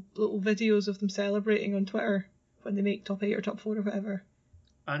 little videos of them celebrating on Twitter when they make top 8 or top 4 or whatever.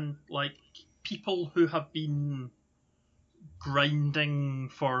 And, like, people who have been grinding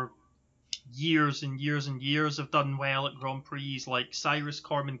for years and years and years have done well at Grand Prix. Like Cyrus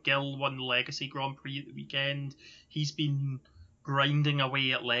Corman Gill won the Legacy Grand Prix at the weekend. He's been grinding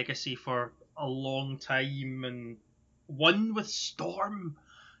away at Legacy for a long time and won with Storm.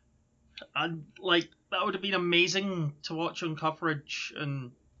 And, like, that would have been amazing to watch on coverage.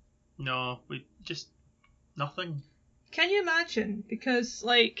 And, no, we just... nothing. Can you imagine? Because,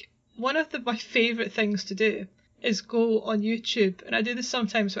 like, one of my favourite things to do is go on YouTube, and I do this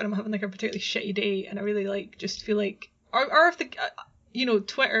sometimes when I'm having, like, a particularly shitty day, and I really, like, just feel like... Or if the...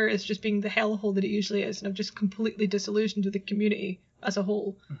 Twitter is just being the hellhole that it usually is, and I'm just completely disillusioned with the community as a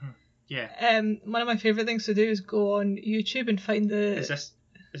whole. Mm-hmm. Yeah. One of my favourite things to do is go on YouTube and find the... Is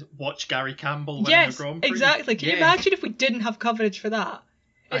it watch Gary Campbell winning the Grand Prix? Yes, exactly. Can you imagine if we didn't have coverage for that?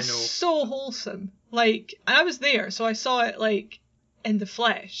 It's so wholesome. Like, and I was there, so I saw it, like, in the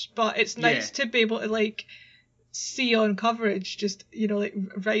flesh, but it's nice to be able to, like, see on coverage just, like,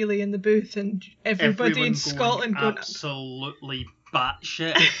 Riley in the booth and everybody in Scotland going absolutely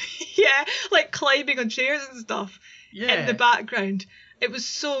batshit. Yeah, like climbing on chairs and stuff in the background. It was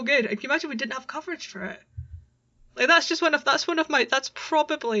so good. Can you imagine we didn't have coverage for it? Like, that's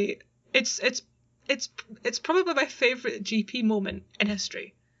probably it's probably my favourite GP moment in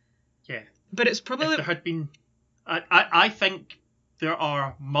history. Yeah. But it's probably... If there had been... I think there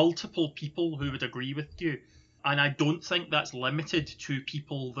are multiple people who would agree with you, and I don't think that's limited to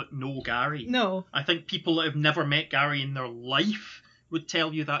people that know Gary. No. I think people that have never met Gary in their life would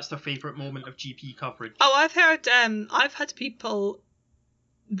tell you that's their favourite moment of GP coverage. Oh, I've had people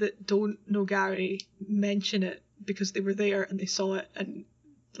that don't know Gary mention it because they were there and they saw it, and,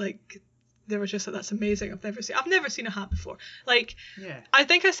 like, they were just like, that's amazing. I've never seen a hat before. Like, I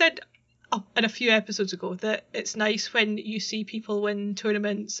think I said in a few episodes ago that it's nice when you see people win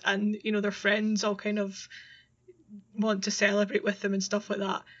tournaments and, their friends all kind of want to celebrate with them and stuff like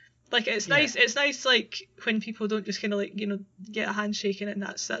that. Like, it's nice. It's nice, like, when people don't just kind of, like, get a handshake and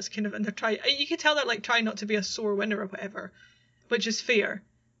that's kind of, and they're trying. You can tell they're, like, trying not to be a sore winner or whatever, which is fair.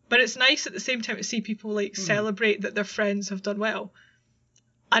 But it's nice at the same time to see people, like, celebrate that their friends have done well.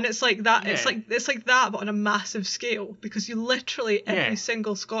 And it's like that. Yeah. It's like that, but on a massive scale, because you literally every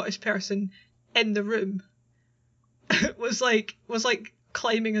single Scottish person in the room was like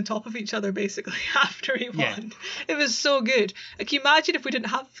climbing on top of each other basically after he won. Yeah. It was so good. Like, can you imagine if we didn't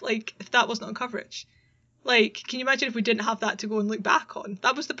have, like, if that wasn't on coverage? Like, can you imagine if we didn't have that to go and look back on?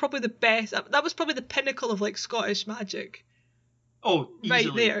 That was probably the best. That was probably the pinnacle of, like, Scottish magic. Oh,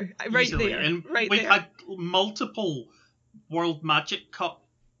 easily. Right there. And we've had multiple World Magic Cup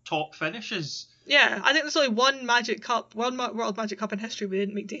top finishes. Yeah, I think there's only one World Magic Cup in history we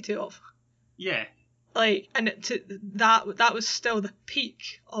didn't make day 2 of. Yeah. Like, and that was still the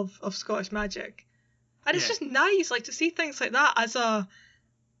peak of Scottish magic. And it's just nice, like, to see things like that as a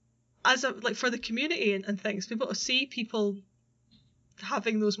like, for the community and things, people to see people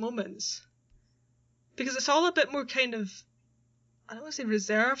having those moments. Because it's all a bit more kind of, I don't want to say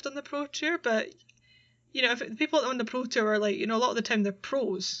reserved on the Pro Tour, but, if people on the Pro Tour are, like, a lot of the time they're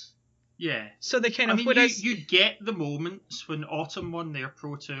pros. Yeah. So they kind of... you get the moments when Autumn won their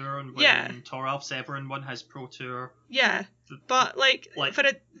Pro Tour and when Toralf Severin won his Pro Tour. Yeah. But, like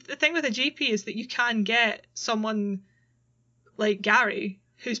the thing with a GP is that you can get someone like Gary,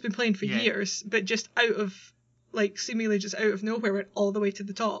 who's been playing for years, but just seemingly just out of nowhere, went all the way to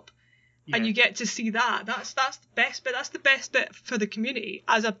the top. Yeah. And you get to see that. That's the best bit. That's the best bit for the community,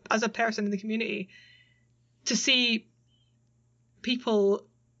 as a person in the community, to see people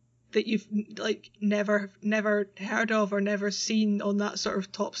that you've like never heard of or never seen on that sort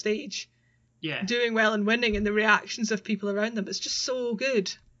of top stage. Yeah. Doing well and winning, and the reactions of people around them. It's just so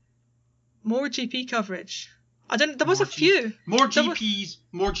good. More GP coverage. There was a few. More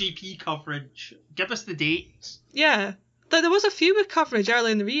GP coverage. Give us the dates. Yeah. There was a few with coverage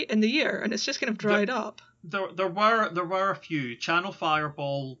early in the year, and it's just kind of dried up. There were a few. Channel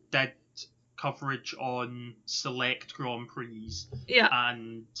Fireball did coverage on select Grand Prix. Yeah.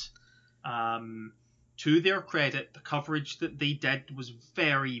 And to their credit, the coverage that they did was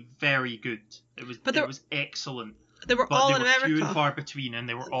very, very good. It was excellent. They were all in America. They were few and far between, and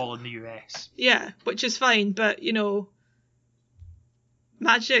they were all in the US. Yeah, which is fine, but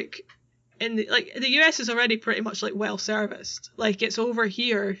Magic in the US is already pretty much like well serviced. Like, it's over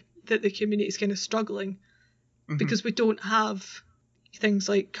here that the community is kind of struggling because we don't have things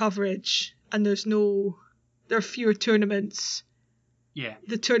like coverage, and there are fewer tournaments. Yeah.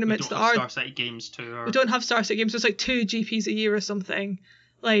 The tournaments we don't have Star City Games Tour. We don't have Star City Games. There's like 2 GPs a year or something.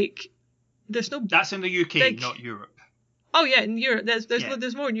 Like, there's no. That's in the UK, not Europe. Oh yeah, in Europe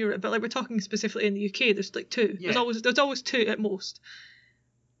there's more in Europe, but like we're talking specifically in the UK. There's like 2. Yeah. There's always 2 at most.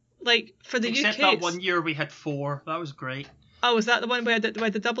 Like for the UK. Except that one year we had 4. That was great. Oh, was that the one where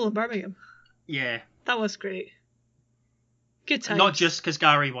the double in Birmingham? Yeah. That was great. Good times. Not just because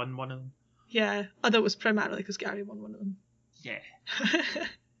Gary won one of them. Yeah, although it was primarily because Gary won one of them. Yeah.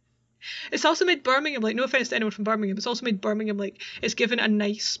 It's also made Birmingham, like, no offense to anyone from Birmingham, it's also made Birmingham, like, it's given a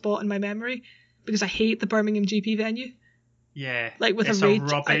nice spot in my memory because I hate the Birmingham GP venue. Yeah. Like, with it's a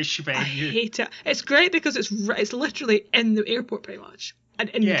rubbish venue. I hate it. It's great because it's literally in the airport pretty much and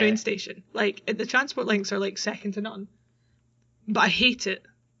in the train station. Like, the transport links are like second to none. But I hate it.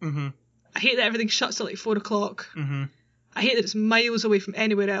 Mm-hmm. I hate that everything shuts at like 4 o'clock. Mm-hmm. I hate that it's miles away from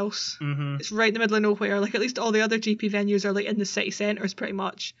anywhere else. Mm-hmm. It's right in the middle of nowhere. Like, at least all the other GP venues are like in the city centres pretty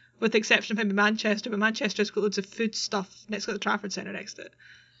much, with the exception of maybe Manchester. But Manchester's got loads of food stuff next to the Trafford Centre next to it.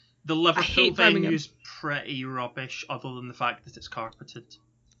 The Liverpool venue's pretty rubbish, other than the fact that it's carpeted.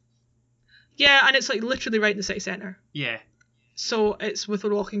 Yeah, and it's like literally right in the city centre. Yeah. So it's with a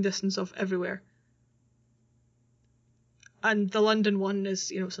walking distance of everywhere. And the London one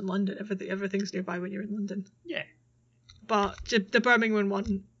is, it's in London. Everything's nearby when you're in London. Yeah. But the Birmingham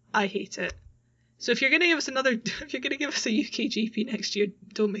one, I hate it. So if you're gonna give us a UK GP next year,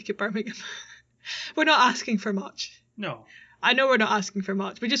 don't make it Birmingham. We're not asking for much. No. I know we're not asking for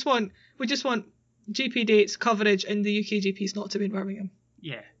much. We just want GP dates, coverage, and the UK GPs not to be in Birmingham.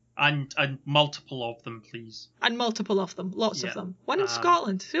 Yeah. And multiple of them, please. And multiple of them, lots of them. One in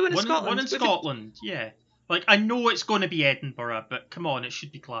Scotland. Who in Scotland? One in Scotland, yeah. Like, I know it's going to be Edinburgh, but come on, it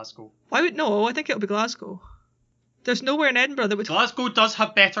should be Glasgow. Why would no? I think it'll be Glasgow. There's nowhere in Edinburgh that would. Glasgow does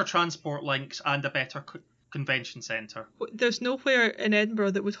have better transport links and a better convention centre. There's nowhere in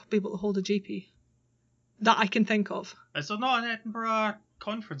Edinburgh that would be able to hold a GP that I can think of. Is there not an Edinburgh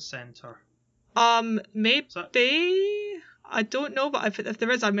conference centre? Maybe. I don't know, but if there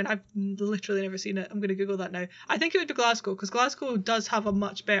is, I mean, I've literally never seen it. I'm going to Google that now. I think it would be Glasgow, because Glasgow does have a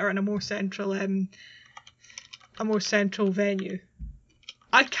much better and a more central venue.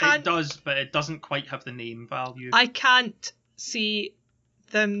 It does, but it doesn't quite have the name value. I can't see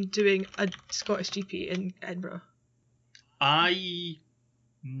them doing a Scottish GP in Edinburgh. I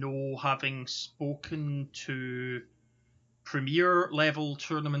know, having spoken to Premier level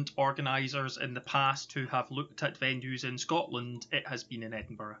tournament organisers in the past who have looked at venues in Scotland, it has been in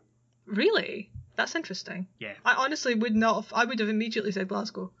Edinburgh. Really? That's interesting. Yeah. I honestly would not have. I would have immediately said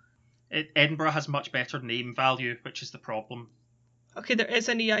Glasgow. Edinburgh has much better name value, which is the problem. Okay, there is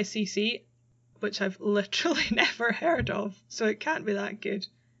an EICC, which I've literally never heard of, so it can't be that good.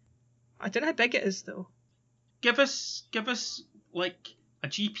 I don't know how big it is, though. Give us like a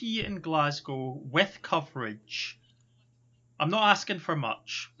GP in Glasgow with coverage. I'm not asking for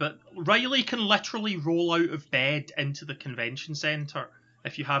much, but Riley can literally roll out of bed into the convention centre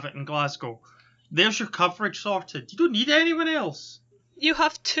if you have it in Glasgow. There's your coverage sorted. You don't need anyone else. You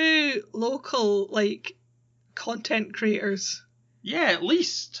have 2 local, content creators. Yeah, at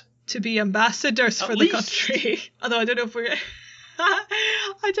least. To be ambassadors for the country. Although I don't know if we're...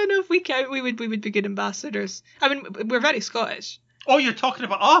 I don't know if we count. We would be good ambassadors. I mean, we're very Scottish. Oh, you're talking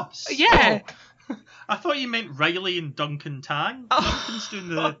about us? Yeah. Oh. I thought you meant Riley and Duncan Tang.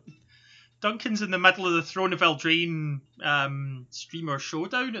 Oh. Duncan's in the middle of the Throne of Eldraine streamer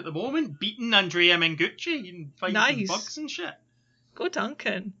showdown at the moment, beating Andrea Mengucci and fighting bugs and shit. Go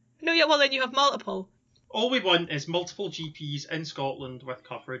Duncan. No, yeah, well then you have multiple. All we want is multiple GPs in Scotland with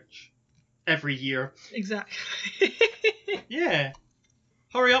coverage every year. Exactly. Yeah.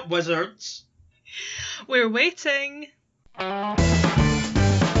 Hurry up, wizards. We're waiting.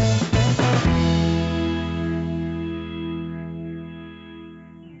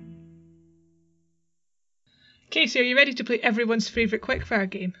 Casey, are you ready to play everyone's favourite quickfire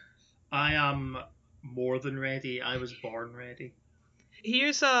game? I am more than ready. I was born ready.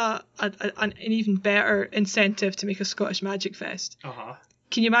 Here's an even better incentive to make a Scottish Magic Fest. Uh-huh.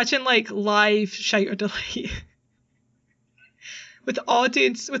 Can you imagine live Shite or Delight? with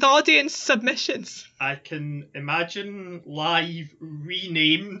audience submissions. I can imagine live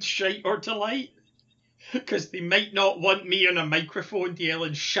renamed Shite or Delight. Because they might not want me on a microphone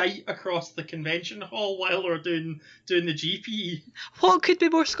yelling shite across the convention hall while they're doing the GP. What could be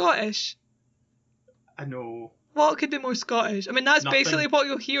more Scottish? I know. What could be more Scottish? I mean, that's Nothing. Basically what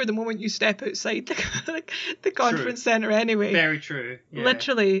you'll hear the moment you step outside the conference centre anyway. Very true. Yeah.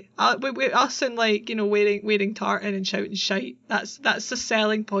 Literally. Us and wearing tartan and shouting shite. That's the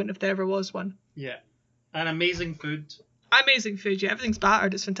selling point if there ever was one. Yeah. And amazing food. Amazing food, yeah. Everything's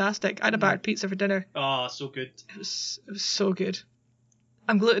battered. It's fantastic. I had a battered pizza for dinner. Oh, so good. It was so good.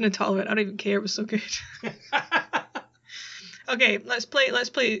 I'm gluten intolerant. I don't even care. It was so good. Okay, let's play. Let's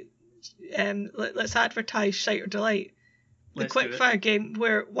advertise Shite or Delight. The quickfire game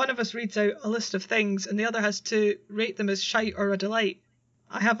where one of us reads out a list of things and the other has to rate them as shite or a delight.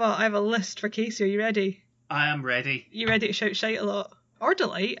 I have a list for Casey. Are you ready? I am ready. You ready to shout shite a lot or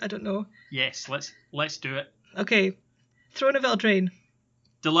delight? I don't know. Yes, let's do it. Okay. Throne of Eldraine.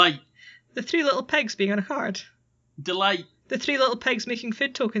 Delight. The three little pigs being on a card. Delight. The three little pigs making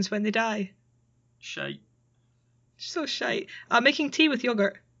food tokens when they die. Shite. So shite. Making tea with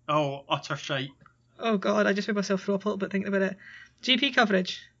yogurt. Oh, utter shite. Oh god, I just made myself throw up a little bit thinking about it. GP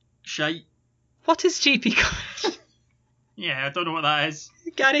coverage. Shite. What is GP coverage? Yeah, I don't know what that is.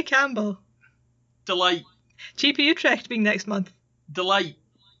 Gary Campbell. Delight. GP Utrecht being next month. Delight.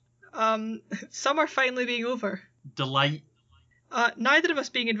 Summer finally being over. Delight. Neither of us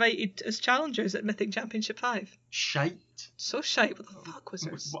being invited as challengers at Mythic Championship 5. Shite. So shite. What the fuck,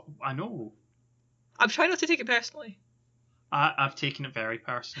 Wizards? I know. I'm trying not to take it personally. I've taken it very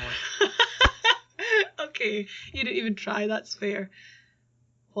personally. Okay, you didn't even try. That's fair.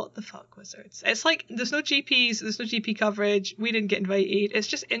 What the fuck, Wizards? It's like there's no GPs, there's no GP coverage. We didn't get invited. It's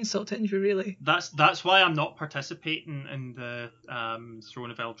just insult to injury, really. That's why I'm not participating in the Throne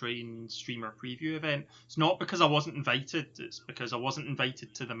of Eldraine streamer preview event. It's not because I wasn't invited. It's because I wasn't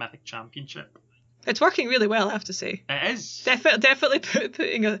invited to the Mythic Championship. It's working really well, I have to say. It is definitely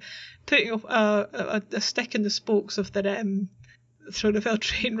putting a stick in the spokes of the Throne of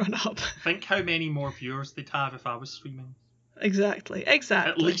Eldraine run up. Think how many more viewers they'd have if I was streaming. Exactly.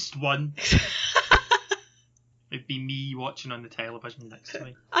 At least one. It'd be me watching on the television next to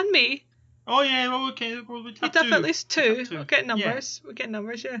me. And me. Oh yeah, well okay. Well, we'd have at least two. We'll get numbers. Yeah. We'll get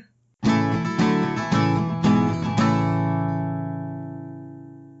numbers, yeah.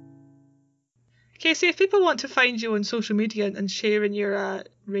 Casey, if people want to find you on social media and share in your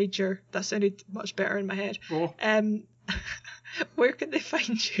Rager, that sounded much better in my head. Oh. Where can they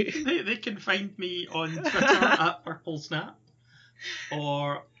find you? They can find me on Twitter at PurpleSnap,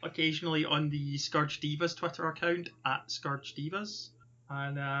 or occasionally on the Scourge Divas Twitter account at Scourge Divas.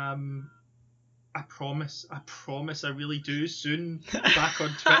 And I promise, I really do soon back on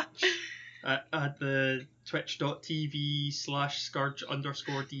Twitch at the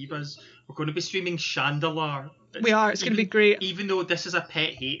twitch.tv/Scourge_Divas. We're going to be streaming Chandalar. We are. It's going to be great. Even though this is a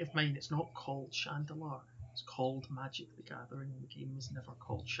pet hate of mine, it's not called Chandalar. It's called Magic the Gathering. The game was never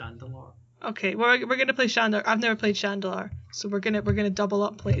called Chandalar. Okay, we're gonna play Chandalar. I've never played Chandalar, so we're gonna double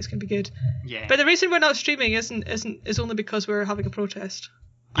up play. It's gonna be good. Yeah. But the reason we're not streaming is only because we're having a protest.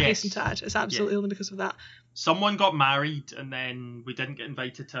 I hasten to add. It's absolutely only because of that. Someone got married and then we didn't get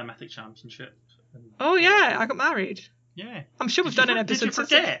invited to a Mythic Championship. Oh yeah, I got married. Yeah. I'm sure we've done an episode. Did you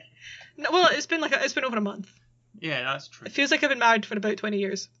forget? No, well, it's been over a month. Yeah, that's true. It feels like I've been married for about 20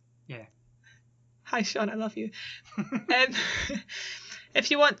 years. Yeah. Hi Sean, I love you.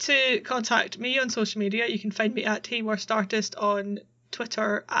 If you want to contact me on social media, you can find me at TWorstArtist on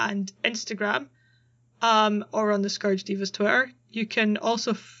Twitter and Instagram, or on the Scourge Divas Twitter. You can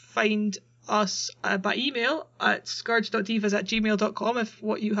also find us by email at scourge.divas@gmail.com if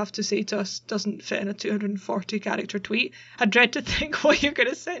what you have to say to us doesn't fit in a 240 character tweet. I dread to think what you're going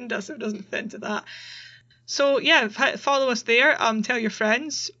to send us if it doesn't fit into that. So yeah, follow us there. Tell your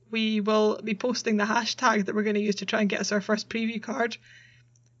friends. We will be posting the hashtag that we're going to use to try and get us our first preview card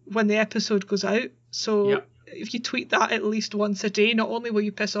when the episode goes out. So if you tweet that at least once a day, not only will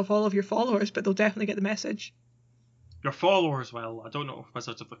you piss off all of your followers, but they'll definitely get the message. Your followers will. I don't know if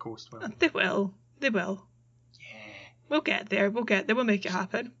Wizards of the Coast will. They will. Yeah. We'll get there. We'll make it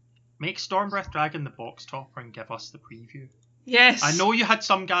happen. Make Stormbreath Dragon the box topper and give us the preview. Yes. I know you had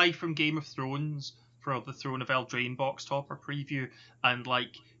some guy from Game of Thrones for the Throne of Eldraine box topper preview, and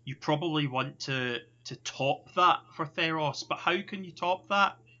you probably want to top that for Theros. But how can you top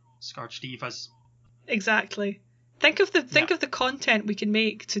that? Scourge Divas. Exactly. Think of the content we can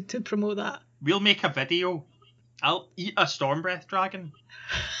make to promote that. We'll make a video. I'll eat a Stormbreath dragon.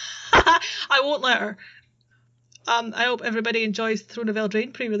 I won't let her. I hope everybody enjoys Throne of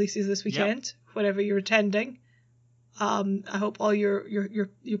Eldraine pre-releases this weekend, wherever you're attending. I hope all your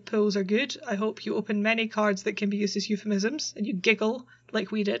pulls are good. I hope you open many cards that can be used as euphemisms and you giggle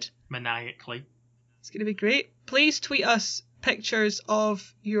like we did. Maniacally. It's going to be great. Please tweet us pictures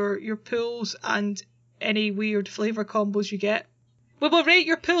of your pulls and any weird flavour combos you get. We will rate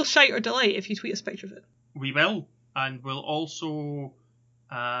your pull shite or delight if you tweet us a picture of it. We will. And we'll also...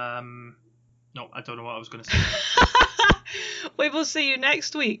 no, I don't know what I was going to say. We will see you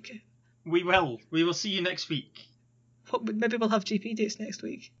next week. We will. We will see you next week. Maybe we'll have GP dates next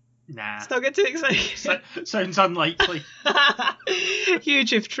week. Nah. Let's not get too excited. Sounds unlikely.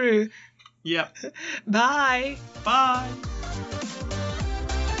 Huge if true. Yep. Bye. Bye.